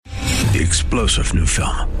the explosive new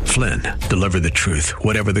film, Flynn, Deliver the Truth,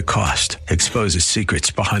 Whatever the Cost, exposes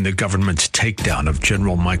secrets behind the government's takedown of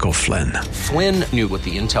General Michael Flynn. Flynn knew what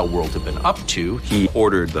the intel world had been up to. He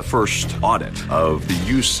ordered the first audit of the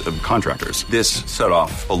use of contractors. This set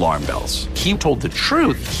off alarm bells. He told the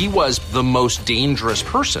truth. He was the most dangerous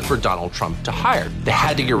person for Donald Trump to hire. They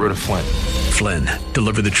had to get rid of Flynn. Flynn,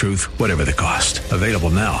 Deliver the Truth, Whatever the Cost. Available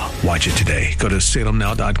now. Watch it today. Go to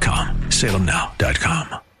salemnow.com.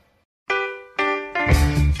 salemnow.com.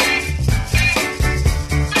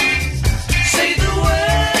 Say the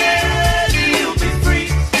word and you'll be free.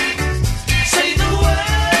 Say the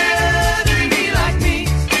word and be like me.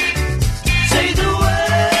 Say the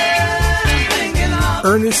word and bring it on.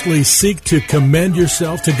 Earnestly seek to commend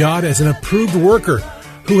yourself to God as an approved worker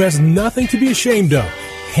who has nothing to be ashamed of,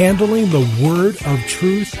 handling the word of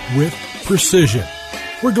truth with precision.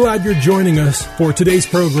 We're glad you're joining us for today's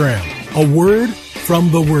program, A Word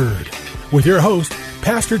from the Word, with your host,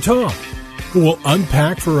 Pastor Tom, who will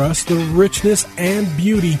unpack for us the richness and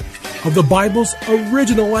beauty of the Bible's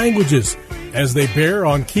original languages as they bear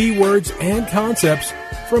on key words and concepts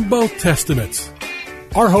from both Testaments.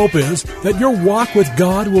 Our hope is that your walk with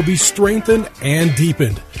God will be strengthened and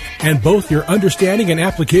deepened, and both your understanding and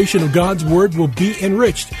application of God's Word will be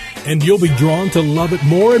enriched, and you'll be drawn to love it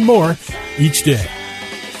more and more each day.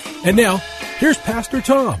 And now, here's Pastor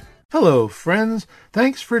Tom. Hello, friends.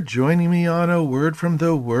 Thanks for joining me on A Word from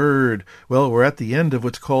the Word. Well, we're at the end of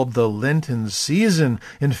what's called the Lenten season.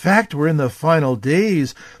 In fact, we're in the final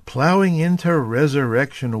days, plowing into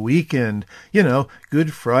Resurrection Weekend. You know,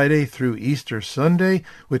 Good Friday through Easter Sunday,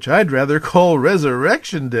 which I'd rather call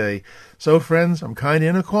Resurrection Day. So, friends, I'm kind of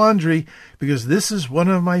in a quandary because this is one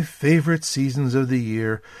of my favorite seasons of the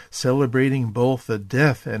year, celebrating both the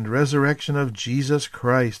death and resurrection of Jesus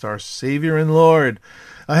Christ, our Savior and Lord.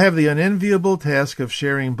 I have the unenviable task of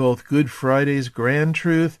sharing both Good Friday's grand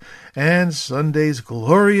truth and Sunday's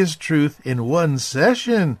glorious truth in one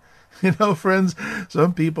session. You know, friends,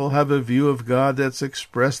 some people have a view of God that's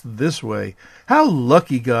expressed this way. How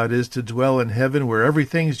lucky God is to dwell in heaven where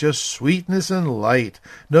everything's just sweetness and light.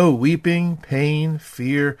 No weeping, pain,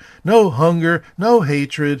 fear, no hunger, no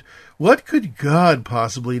hatred. What could God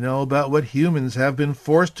possibly know about what humans have been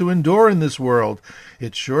forced to endure in this world?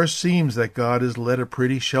 It sure seems that God has led a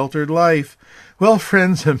pretty sheltered life. Well,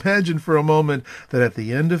 friends, imagine for a moment that at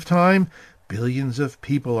the end of time, billions of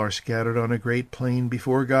people are scattered on a great plain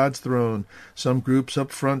before God's throne. Some groups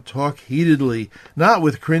up front talk heatedly, not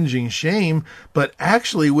with cringing shame, but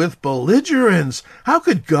actually with belligerence. How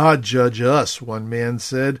could God judge us? One man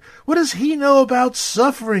said. What does he know about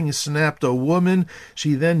suffering? Snapped a woman.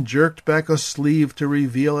 She then jerked back a sleeve to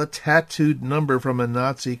reveal a tattooed number from a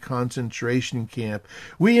Nazi concentration camp.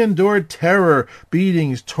 We endured terror,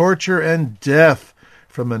 beatings, torture, and death.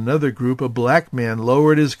 From another group, a black man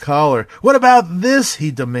lowered his collar. What about this?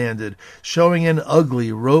 He demanded, showing an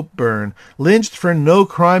ugly rope burn. Lynched for no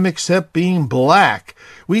crime except being black.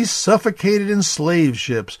 We suffocated in slave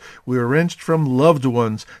ships. We were wrenched from loved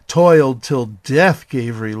ones, toiled till death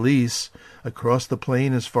gave release. Across the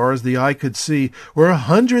plain, as far as the eye could see, were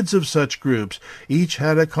hundreds of such groups. Each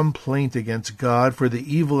had a complaint against God for the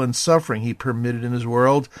evil and suffering he permitted in his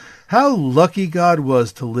world. How lucky God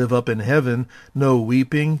was to live up in heaven. No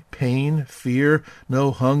weeping, pain, fear, no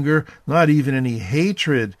hunger, not even any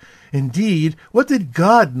hatred. Indeed, what did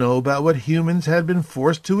God know about what humans had been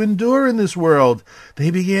forced to endure in this world? They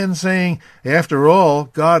began saying, after all,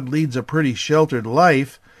 God leads a pretty sheltered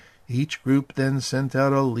life. Each group then sent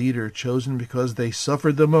out a leader chosen because they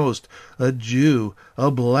suffered the most, a Jew, a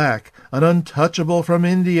black, an untouchable from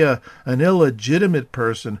India, an illegitimate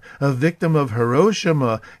person, a victim of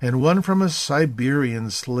Hiroshima, and one from a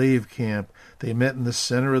Siberian slave camp. They met in the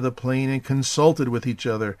center of the plain and consulted with each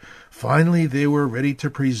other. Finally, they were ready to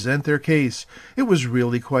present their case. It was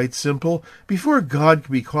really quite simple. Before God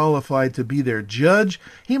could be qualified to be their judge,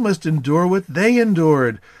 he must endure what they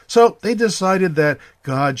endured. So they decided that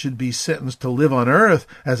God should be sentenced to live on earth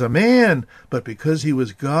as a man, but because he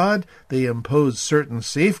was God, they imposed certain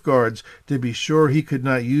safeguards to be sure he could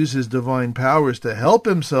not use his divine powers to help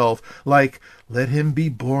himself, like, let him be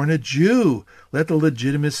born a Jew. Let the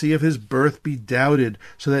legitimacy of his birth be doubted,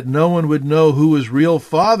 so that no one would know who his real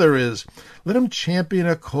father is. Let him champion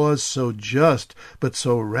a cause so just, but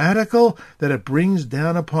so radical, that it brings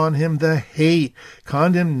down upon him the hate,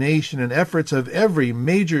 condemnation, and efforts of every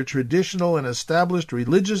major traditional and established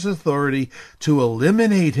religious authority to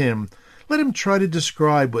eliminate him. Let him try to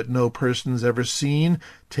describe what no person's ever seen,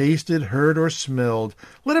 tasted, heard, or smelled.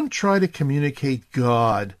 Let him try to communicate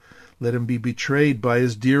God. Let him be betrayed by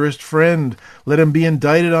his dearest friend. Let him be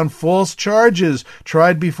indicted on false charges,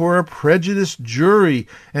 tried before a prejudiced jury,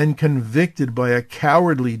 and convicted by a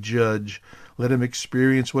cowardly judge. Let him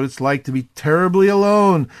experience what it's like to be terribly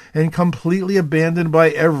alone and completely abandoned by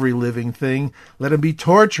every living thing. Let him be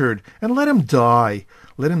tortured, and let him die.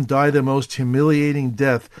 Let him die the most humiliating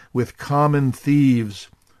death with common thieves.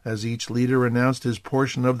 As each leader announced his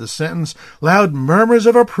portion of the sentence, loud murmurs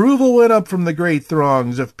of approval went up from the great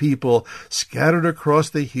throngs of people scattered across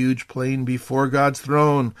the huge plain before God's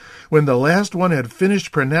throne. When the last one had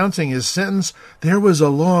finished pronouncing his sentence, there was a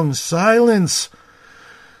long silence.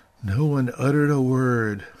 No one uttered a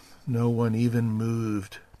word. No one even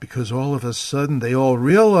moved, because all of a sudden they all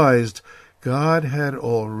realized God had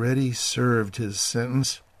already served his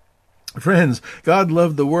sentence. Friends, God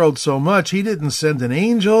loved the world so much, he didn't send an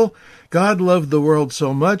angel. God loved the world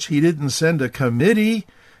so much, he didn't send a committee.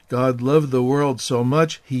 God loved the world so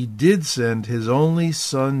much, he did send his only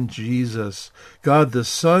Son, Jesus. God the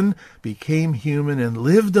Son became human and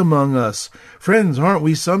lived among us. Friends, aren't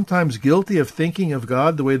we sometimes guilty of thinking of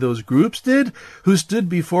God the way those groups did, who stood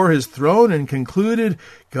before his throne and concluded,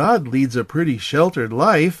 God leads a pretty sheltered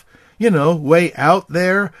life, way out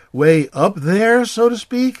there, way up there, so to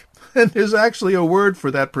speak? And there's actually a word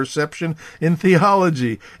for that perception in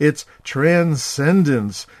theology. It's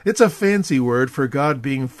transcendence. It's a fancy word for God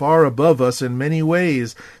being far above us in many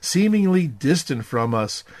ways, seemingly distant from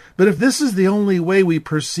us. But if this is the only way we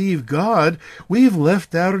perceive God, we've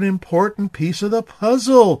left out an important piece of the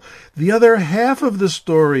puzzle, the other half of the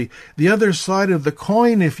story, the other side of the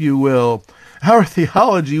coin, if you will. Our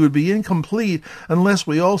theology would be incomplete unless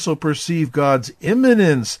we also perceive God's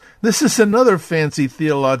immanence. This is another fancy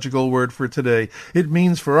theological word for today. It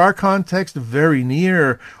means, for our context, very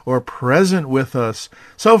near or present with us.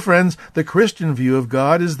 So, friends, the Christian view of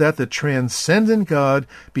God is that the transcendent God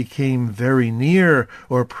became very near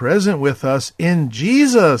or present with us in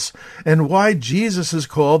Jesus, and why Jesus is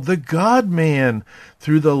called the God-man.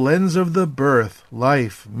 Through the lens of the birth,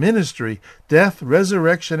 life, ministry, death,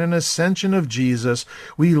 resurrection, and ascension of Jesus,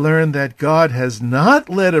 we learn that God has not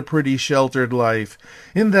led a pretty sheltered life.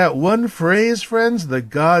 In that one phrase, friends, the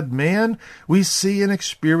God-man, we see and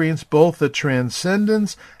experience both the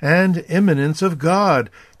transcendence and immanence of God.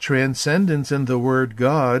 Transcendence in the word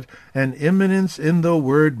God, and immanence in the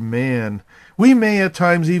word man. We may at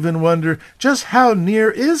times even wonder, just how near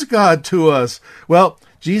is God to us? Well,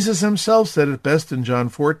 Jesus himself said it best in John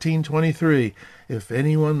 14:23. If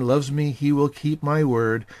anyone loves me, he will keep my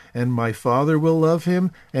word, and my Father will love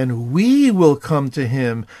him, and we will come to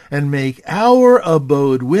him and make our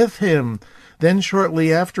abode with him. Then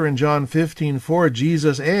shortly after in John 15:4,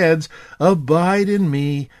 Jesus adds, abide in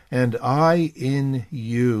me, and I in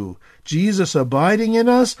you. Jesus abiding in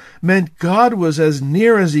us meant God was as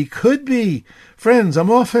near as he could be. Friends, I'm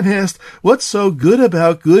often asked, what's so good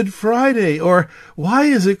about Good Friday? Or why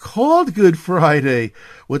is it called Good Friday?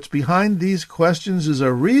 What's behind these questions is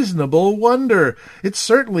a reasonable wonder. It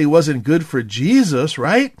certainly wasn't good for Jesus,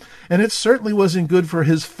 right? And it certainly wasn't good for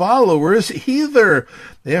his followers either.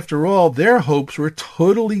 After all, their hopes were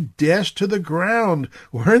totally dashed to the ground,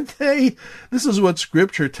 weren't they? This is what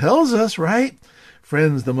Scripture tells us, right?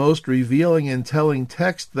 Friends, the most revealing and telling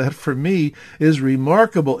text that for me is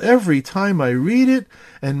remarkable every time I read it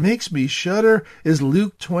and makes me shudder is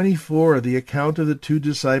Luke 24, the account of the two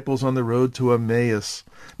disciples on the road to Emmaus.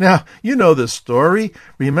 Now, you know the story.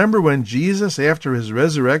 Remember when Jesus, after his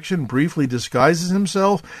resurrection, briefly disguises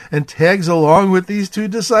himself and tags along with these two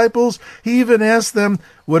disciples? He even asks them,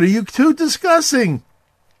 what are you two discussing?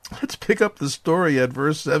 Let's pick up the story at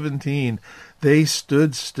verse 17. They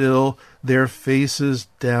stood still, their faces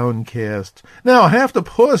downcast. Now, I have to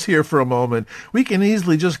pause here for a moment. We can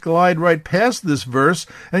easily just glide right past this verse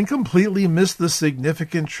and completely miss the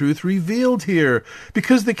significant truth revealed here,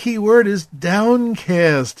 because the key word is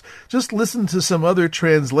downcast. Just listen to some other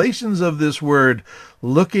translations of this word.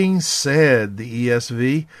 Looking sad, the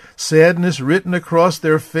ESV. Sadness written across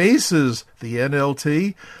their faces, the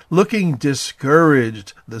NLT. Looking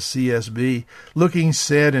discouraged, the CSB. Looking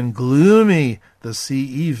sad and gloomy, the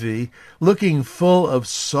CEV. Looking full of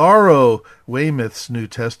sorrow, Weymouth's New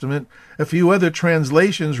Testament. A few other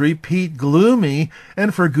translations repeat gloomy,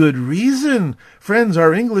 and for good reason. Friends,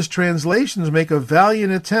 our English translations make a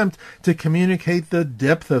valiant attempt to communicate the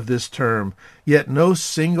depth of this term, yet no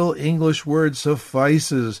single English word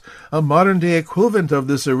suffices. A modern-day equivalent of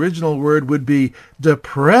this original word would be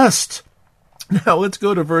depressed. Now let's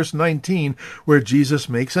go to verse 19, where Jesus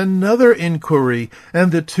makes another inquiry,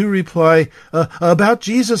 and the two reply, about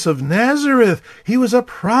Jesus of Nazareth. He was a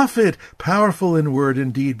prophet, powerful in word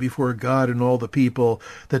and deed before God and all the people.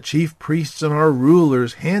 The chief priests and our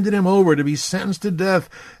rulers handed him over to be sentenced to death,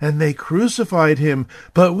 and they crucified him.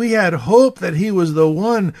 But we had hope that he was the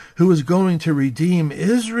one who was going to redeem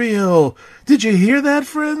Israel. Did you hear that,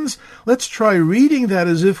 friends? Let's try reading that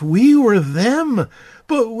as if we were them.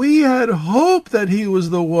 But we had hope that he was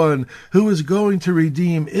the one who was going to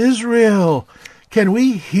redeem Israel. Can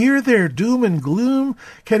we hear their doom and gloom?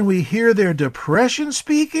 Can we hear their depression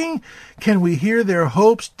speaking? Can we hear their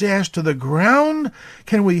hopes dashed to the ground?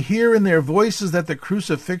 Can we hear in their voices that the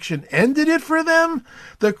crucifixion ended it for them?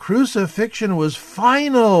 The crucifixion was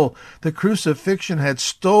final. The crucifixion had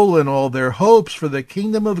stolen all their hopes for the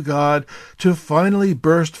kingdom of God to finally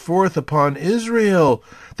burst forth upon Israel.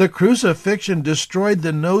 The crucifixion destroyed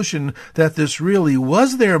the notion that this really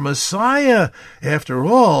was their Messiah. After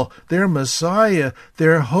all, their Messiah,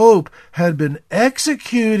 their hope, had been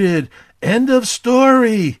executed. End of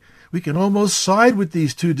story. We can almost side with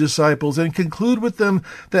these two disciples and conclude with them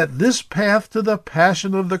that this path to the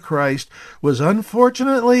passion of the Christ was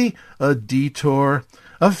unfortunately a detour,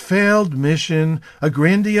 a failed mission, a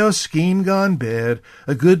grandiose scheme gone bad,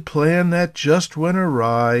 a good plan that just went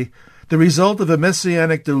awry. The result of a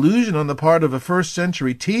messianic delusion on the part of a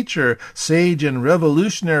first-century teacher, sage and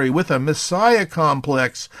revolutionary with a Messiah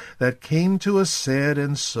complex that came to a sad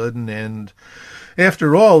and sudden end.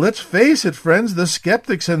 After all, let's face it, friends, the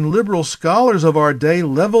skeptics and liberal scholars of our day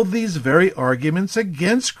leveled these very arguments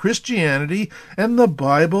against Christianity and the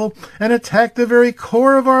Bible and attacked the very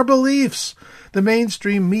core of our beliefs. The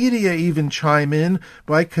mainstream media even chime in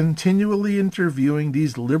by continually interviewing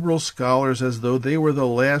these liberal scholars as though they were the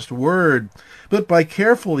last word. But by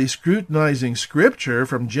carefully scrutinizing Scripture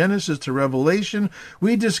from Genesis to Revelation,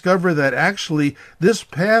 we discover that actually this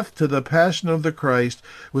path to the passion of the Christ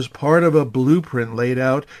was part of a blueprint laid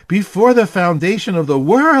out before the foundation of the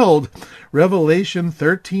world. Revelation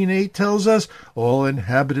 13:8 tells us, all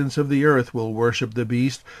inhabitants of the earth will worship the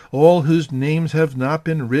beast, all whose names have not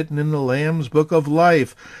been written in the Lamb's book of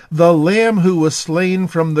life. The Lamb who was slain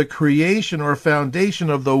from the creation or foundation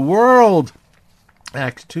of the world.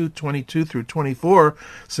 Acts 2:22 through 24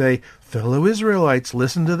 say, Fellow Israelites,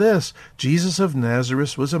 listen to this. Jesus of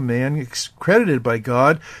Nazareth was a man credited by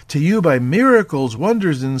God to you by miracles,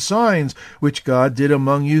 wonders, and signs, which God did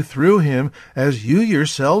among you through him, as you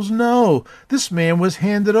yourselves know. This man was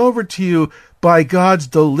handed over to you by God's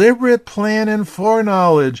deliberate plan and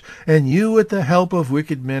foreknowledge, and you, with the help of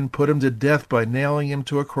wicked men, put him to death by nailing him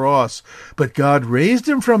to a cross. But God raised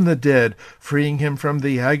him from the dead, freeing him from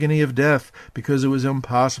the agony of death, because it was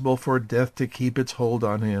impossible for death to keep its hold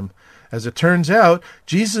on him. As it turns out,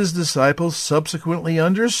 Jesus' disciples subsequently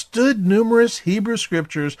understood numerous Hebrew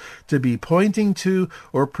scriptures to be pointing to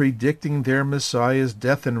or predicting their Messiah's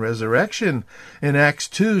death and resurrection. In Acts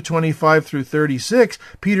 2:25 through 36,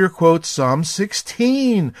 Peter quotes Psalm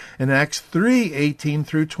 16. In Acts 3:18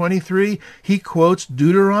 through 23, he quotes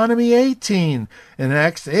Deuteronomy 18. In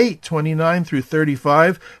Acts 8:29 through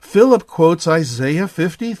 35, Philip quotes Isaiah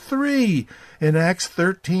 53. In Acts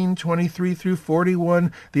 13:23 through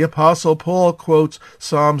 41, the Apostle Paul quotes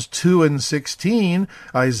Psalms 2 and 16,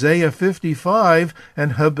 Isaiah 55,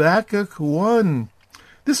 and Habakkuk 1.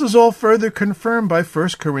 This is all further confirmed by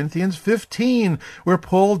 1 Corinthians 15, where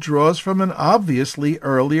Paul draws from an obviously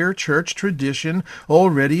earlier church tradition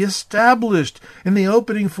already established. In the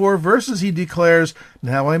opening 4 verses he declares,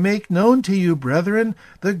 Now I make known to you, brethren,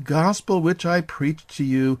 the gospel which I preached to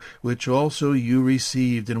you, which also you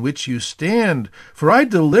received, in which you stand. For I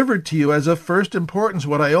delivered to you as of first importance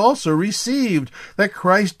what I also received, that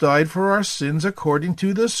Christ died for our sins according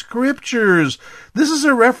to the Scriptures. This is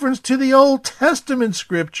a reference to the Old Testament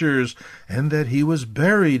Scriptures, and that he was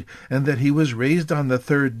buried, and that he was raised on the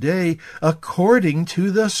 3rd day, according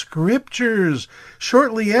to the Scriptures.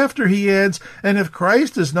 Shortly after he adds, And if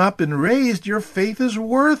Christ has not been raised, your faith is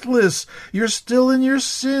worthless. You're still in your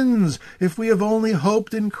sins. If we have only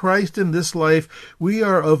hoped in Christ in this life, we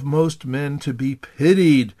are of most men to be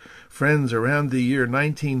pitied. Friends, around the year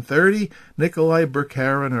 1930, Nikolai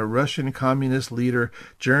Bukharin, a Russian communist leader,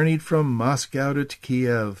 journeyed from Moscow to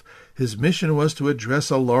Kiev. His mission was to address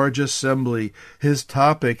a large assembly. His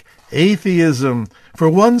topic, atheism. For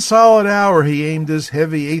 1 solid hour he aimed his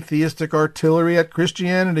heavy atheistic artillery at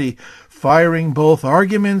Christianity, firing both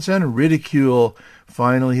arguments and ridicule.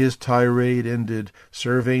 Finally his tirade ended.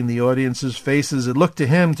 Surveying the audience's faces, it looked to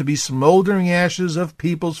him to be smoldering ashes of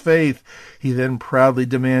people's faith. He then proudly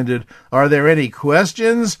demanded, Are there any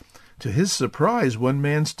questions? To his surprise, one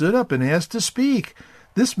man stood up and asked to speak.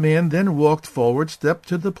 This man then walked forward, stepped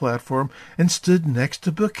to the platform, and stood next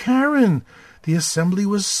to Bukharin. The assembly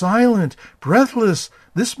was silent, breathless.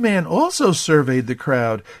 This man also surveyed the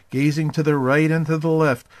crowd, gazing to the right and to the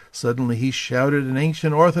left. Suddenly he shouted an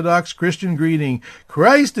ancient Orthodox Christian greeting,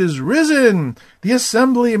 "Christ is risen!" The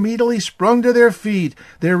assembly immediately sprung to their feet.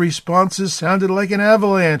 Their responses sounded like an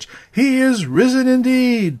avalanche. "He is risen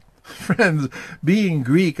indeed!" Friends, being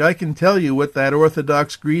Greek, I can tell you what that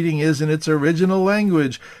Orthodox greeting is in its original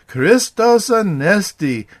language. Christos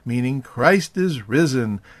anesti, meaning Christ is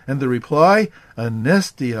risen. And the reply,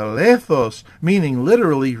 anesti alethos, meaning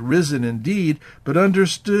literally risen indeed, but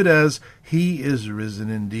understood as he is risen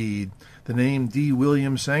indeed. The name D.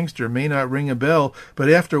 William Sangster may not ring a bell, but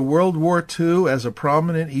after World War II, as a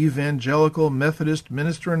prominent evangelical Methodist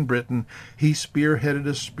minister in Britain, he spearheaded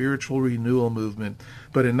a spiritual renewal movement.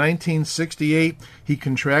 But in 1968, he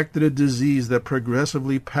contracted a disease that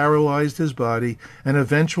progressively paralyzed his body and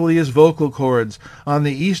eventually his vocal cords. On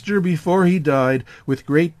the Easter before he died, with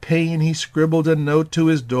great pain, he scribbled a note to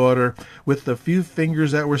his daughter with the few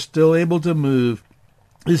fingers that were still able to move.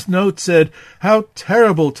 His note said, "How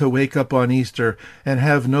terrible to wake up on Easter and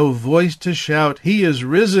have no voice to shout, 'He is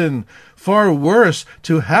risen!' Far worse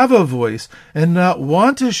to have a voice and not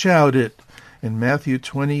want to shout it." In Matthew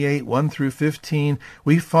 28, 1-15,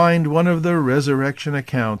 we find one of the resurrection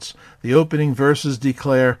accounts. The opening verses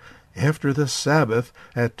declare, "After the Sabbath,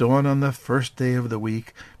 at dawn on the first day of the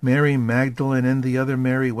week, Mary Magdalene and the other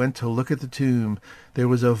Mary went to look at the tomb. There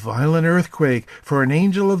was a violent earthquake, for an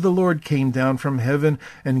angel of the Lord came down from heaven,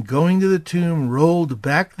 and going to the tomb, rolled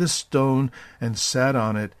back the stone and sat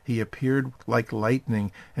on it. He appeared like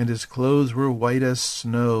lightning, and his clothes were white as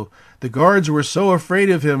snow. The guards were so afraid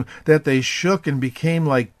of him that they shook and became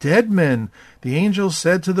like dead men. The angel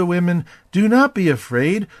said to the women, 'Do not be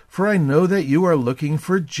afraid, for I know that you are looking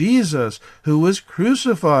for Jesus, who was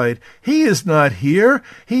crucified. He is not here.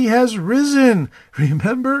 He has risen.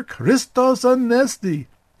 Remember, Christos anesti,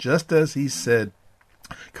 just as he said.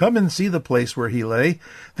 Come and see the place where he lay.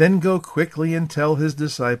 Then go quickly and tell his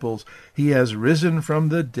disciples, he has risen from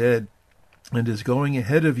the dead and is going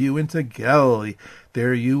ahead of you into Galilee.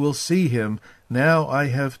 There you will see him. Now I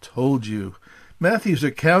have told you.'" Matthew's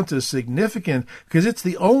account is significant because it's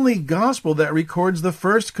the only gospel that records the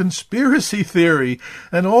first conspiracy theory,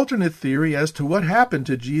 an alternate theory as to what happened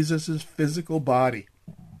to Jesus' physical body.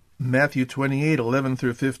 Matthew 28,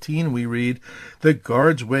 11-15, we read, "The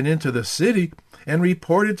guards went into the city and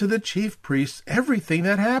reported to the chief priests everything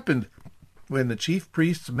that happened. When the chief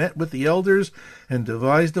priests met with the elders and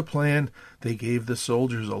devised a plan, they gave the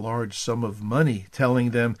soldiers a large sum of money, telling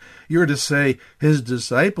them, 'You're to say, his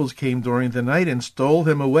disciples came during the night and stole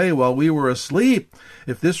him away while we were asleep.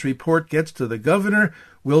 If this report gets to the governor,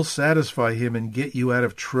 we'll satisfy him and get you out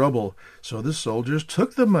of trouble.' So the soldiers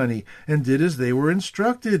took the money and did as they were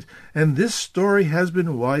instructed, and this story has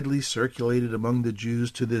been widely circulated among the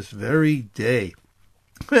Jews to this very day."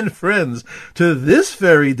 And friends, to this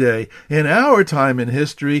very day, in our time in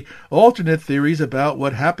history, alternate theories about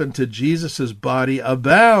what happened to Jesus' body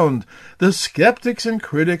abound. The skeptics and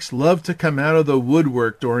critics love to come out of the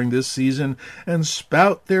woodwork during this season and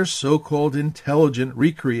spout their so-called intelligent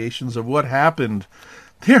recreations of what happened.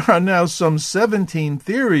 There are now some 17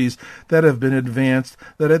 theories that have been advanced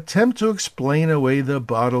that attempt to explain away the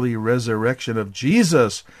bodily resurrection of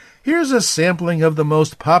Jesus. Here's a sampling of the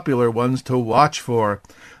most popular ones to watch for.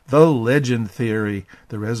 The legend theory.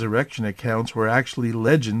 The resurrection accounts were actually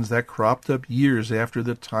legends that cropped up years after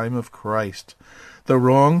the time of Christ. The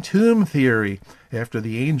wrong tomb theory. After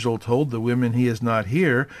the angel told the women he is not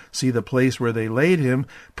here, see the place where they laid him,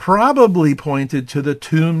 probably pointed to the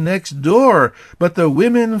tomb next door, but the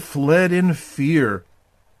women fled in fear.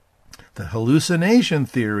 The hallucination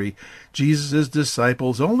theory. Jesus'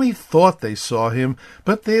 disciples only thought they saw him,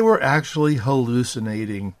 but they were actually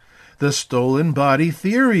hallucinating. The stolen body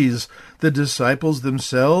theories. The disciples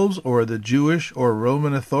themselves, or the Jewish or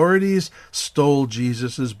Roman authorities, stole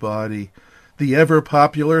Jesus' body. The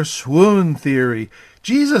ever-popular swoon theory.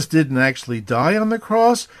 Jesus didn't actually die on the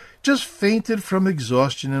cross, just fainted from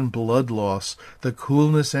exhaustion and blood loss. The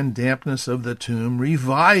coolness and dampness of the tomb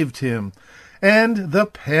revived him. And the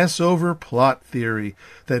Passover plot theory,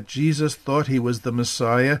 that Jesus thought he was the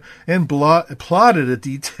Messiah and plotted a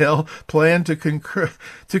detailed plan to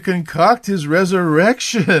concoct his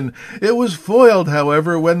resurrection. It was foiled,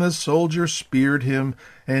 however, when the soldier speared him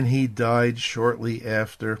and he died shortly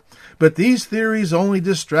after. But these theories only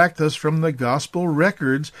distract us from the gospel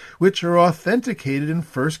records, which are authenticated in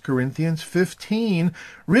 1 Corinthians 15,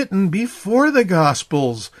 written before the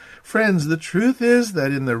Gospels. Friends, the truth is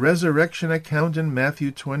that in the resurrection account in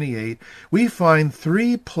Matthew 28, we find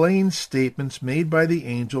 3 plain statements made by the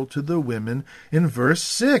angel to the women in verse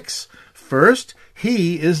 6. First,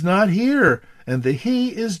 he is not here, and the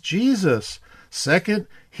he is Jesus. Second,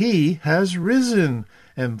 he has risen.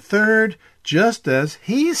 And third, just as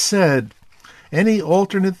he said. Any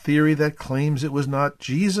alternate theory that claims it was not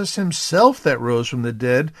Jesus himself that rose from the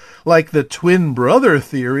dead, like the twin brother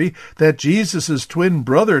theory that Jesus' twin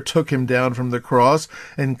brother took him down from the cross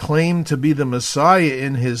and claimed to be the Messiah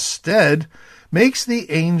in his stead, makes the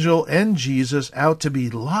angel and Jesus out to be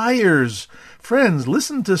liars. Friends,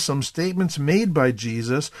 listen to some statements made by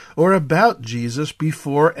Jesus or about Jesus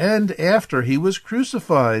before and after he was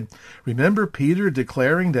crucified. Remember Peter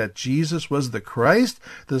declaring that Jesus was the Christ,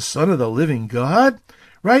 the Son of the living God?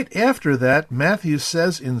 Right after that, Matthew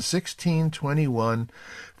says in 16:21,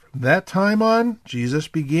 from that time on, Jesus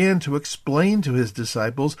began to explain to his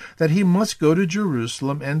disciples that he must go to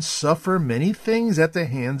Jerusalem and suffer many things at the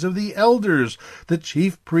hands of the elders, the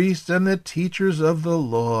chief priests, and the teachers of the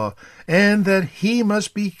law, and that he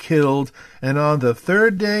must be killed, and on the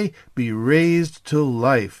third day be raised to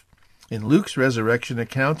life. In Luke's resurrection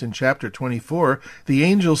account in chapter 24, the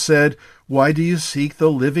angel said, "Why do you seek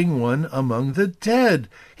the living one among the dead?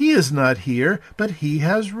 He is not here, but he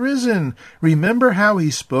has risen. Remember how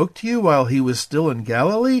he spoke to you while he was still in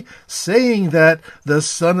Galilee, saying that the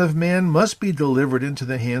Son of Man must be delivered into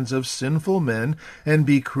the hands of sinful men and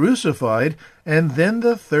be crucified, and then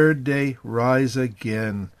the third day rise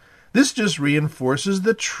again." This just reinforces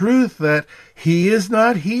the truth that he is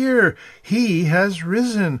not here. He has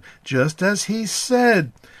risen, just as he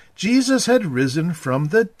said. Jesus had risen from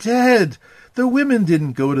the dead. The women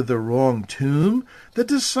didn't go to the wrong tomb. The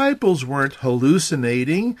disciples weren't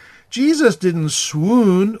hallucinating. Jesus didn't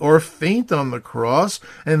swoon or faint on the cross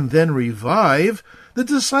and then revive. The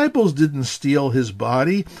disciples didn't steal his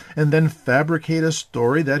body and then fabricate a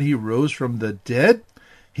story that he rose from the dead.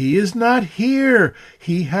 He is not here.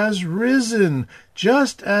 He has risen,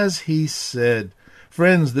 just as he said.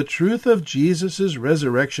 Friends, the truth of Jesus'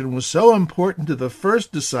 resurrection was so important to the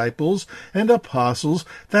first disciples and apostles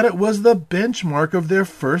that it was the benchmark of their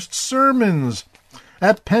first sermons.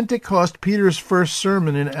 At Pentecost, Peter's first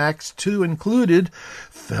sermon in Acts 2 included,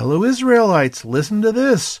 "Fellow Israelites, listen to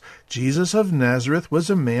this. Jesus of Nazareth was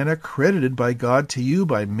a man accredited by God to you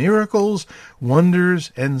by miracles,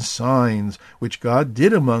 wonders, and signs, which God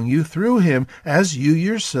did among you through him, as you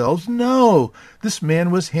yourselves know. This man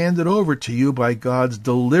was handed over to you by God's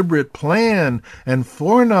deliberate plan and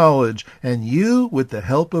foreknowledge, and you, with the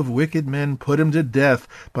help of wicked men, put him to death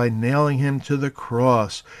by nailing him to the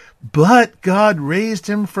cross. But God raised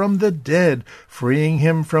him from the dead, freeing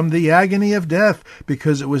him from the agony of death,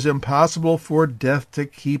 because it was impossible for death to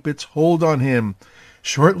keep its hold on him."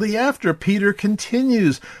 Shortly after, Peter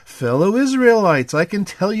continues, "Fellow Israelites, I can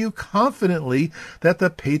tell you confidently that the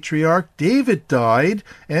patriarch David died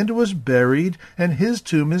and was buried, and his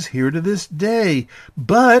tomb is here to this day.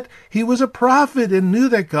 But he was a prophet and knew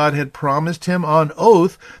that God had promised him on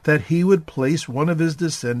oath that he would place one of his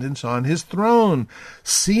descendants on his throne.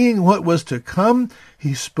 Seeing what was to come,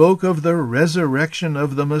 he spoke of the resurrection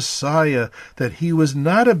of the Messiah, that he was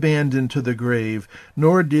not abandoned to the grave,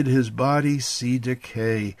 nor did his body see decay.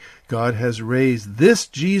 God has raised this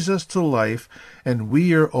Jesus to life, and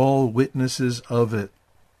we are all witnesses of it.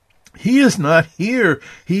 He is not here.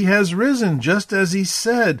 He has risen, just as he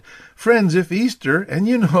said." Friends, if Easter, and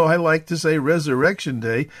you know I like to say Resurrection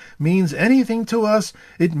Day, means anything to us,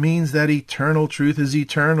 it means that eternal truth is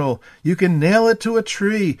eternal. You can nail it to a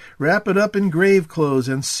tree, wrap it up in grave clothes,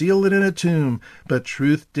 and seal it in a tomb, but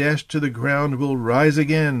truth dashed to the ground will rise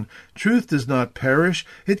again. Truth does not perish.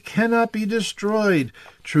 It cannot be destroyed.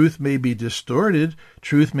 Truth may be distorted,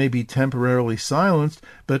 truth may be temporarily silenced,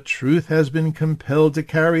 but truth has been compelled to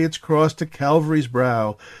carry its cross to Calvary's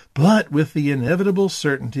brow, but with the inevitable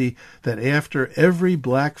certainty that after every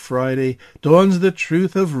Black Friday dawns the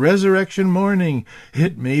truth of resurrection morning.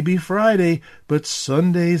 It may be Friday, but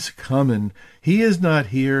Sunday's comin'. He is not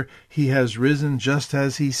here. He has risen just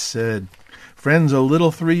as he said. Friends, a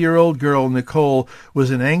little 3-year-old girl, Nicole,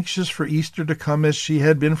 was as anxious for Easter to come as she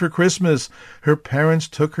had been for Christmas. Her parents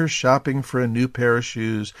took her shopping for a new pair of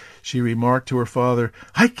shoes. She remarked to her father,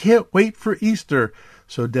 "I can't wait for Easter."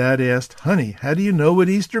 So Dad asked, "Honey, how do you know what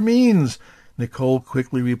Easter means?" Nicole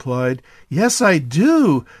quickly replied, "Yes, I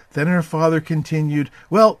do." Then her father continued,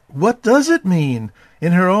 "Well, what does it mean?"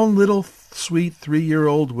 In her own little sweet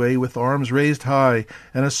 3-year-old way, with arms raised high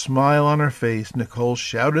and a smile on her face, Nicole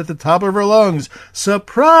shouted at the top of her lungs,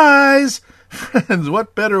 "Surprise!" Friends,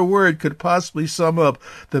 what better word could possibly sum up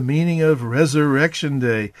the meaning of Resurrection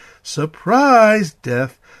Day? Surprise,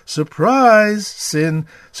 death. Surprise, sin.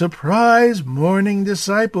 Surprise, mourning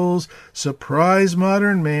disciples. Surprise,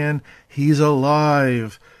 modern man. He's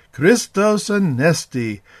alive. Christos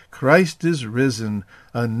anesti. Christ is risen.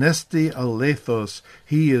 Anesti alethos.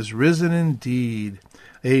 He is risen indeed.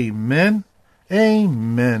 Amen.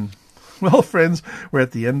 Amen. Well, friends, we're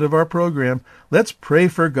at the end of our program. Let's pray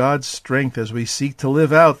for God's strength as we seek to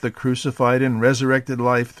live out the crucified and resurrected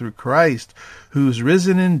life through Christ, who's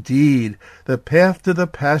risen indeed. The path to the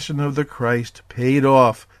passion of the Christ paid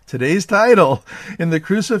off. Today's title, in the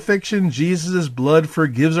crucifixion, Jesus' blood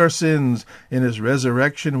forgives our sins. In his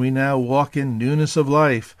resurrection, we now walk in newness of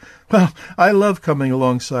life. Well, I love coming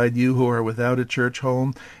alongside you who are without a church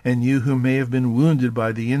home, and you who may have been wounded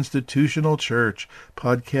by the institutional church.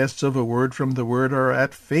 Podcasts of A Word from the Word are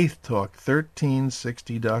at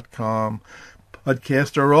faithtalk1360.com.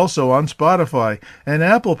 Podcasts are also on Spotify and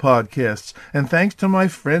Apple Podcasts. And thanks to my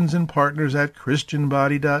friends and partners at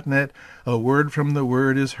ChristianBody.net, A Word from the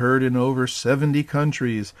Word is heard in over 70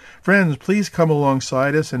 countries. Friends, please come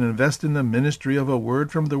alongside us and invest in the ministry of A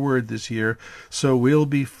Word from the Word this year, so we'll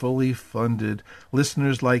be fully funded.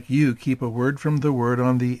 Listeners like you keep A Word from the Word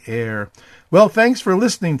on the air. Well, thanks for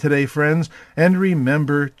listening today, friends. And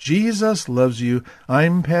remember, Jesus loves you.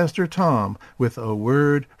 I'm Pastor Tom with A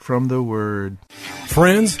Word from the Word.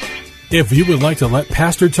 Friends, if you would like to let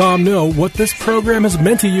Pastor Tom know what this program has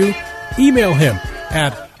meant to you, email him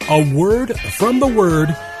at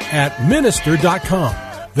awordfromtheword@minister.com.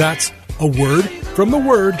 That's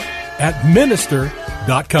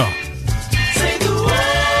awordfromtheword@minister.com. Say the word.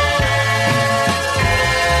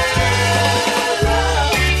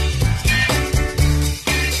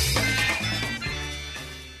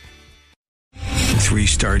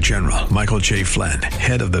 3-star General Michael J. Flynn,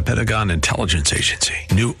 head of the Pentagon Intelligence Agency,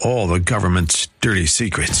 knew all the government's dirty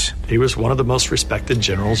secrets. He was one of the most respected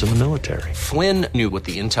generals in the military. Flynn knew what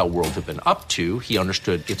the intel world had been up to. He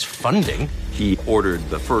understood its funding. He ordered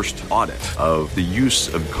the first audit of the use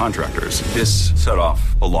of contractors. This set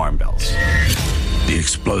off alarm bells. The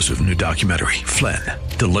explosive new documentary, Flynn,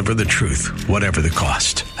 Deliver the Truth, Whatever the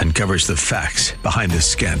Cost, uncovers the facts behind this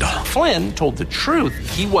scandal. Flynn told the truth.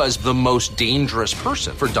 He was the most dangerous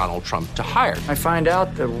person for Donald Trump to hire. I find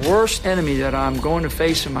out the worst enemy that I'm going to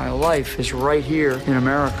face in my life is right here in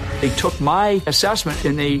America. They took my assessment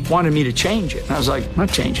and they wanted me to change it. And I was like, I'm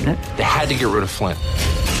not changing it. They had to get rid of Flynn.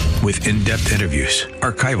 With in-depth interviews,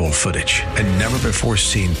 archival footage, and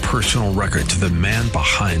never-before-seen personal records of the man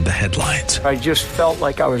behind the headlines. I just felt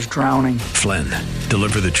like I was drowning. Flynn,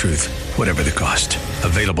 Deliver the Truth, Whatever the Cost.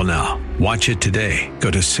 Available now. Watch it today.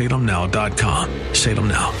 Go to salemnow.com.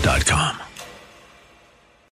 salemnow.com.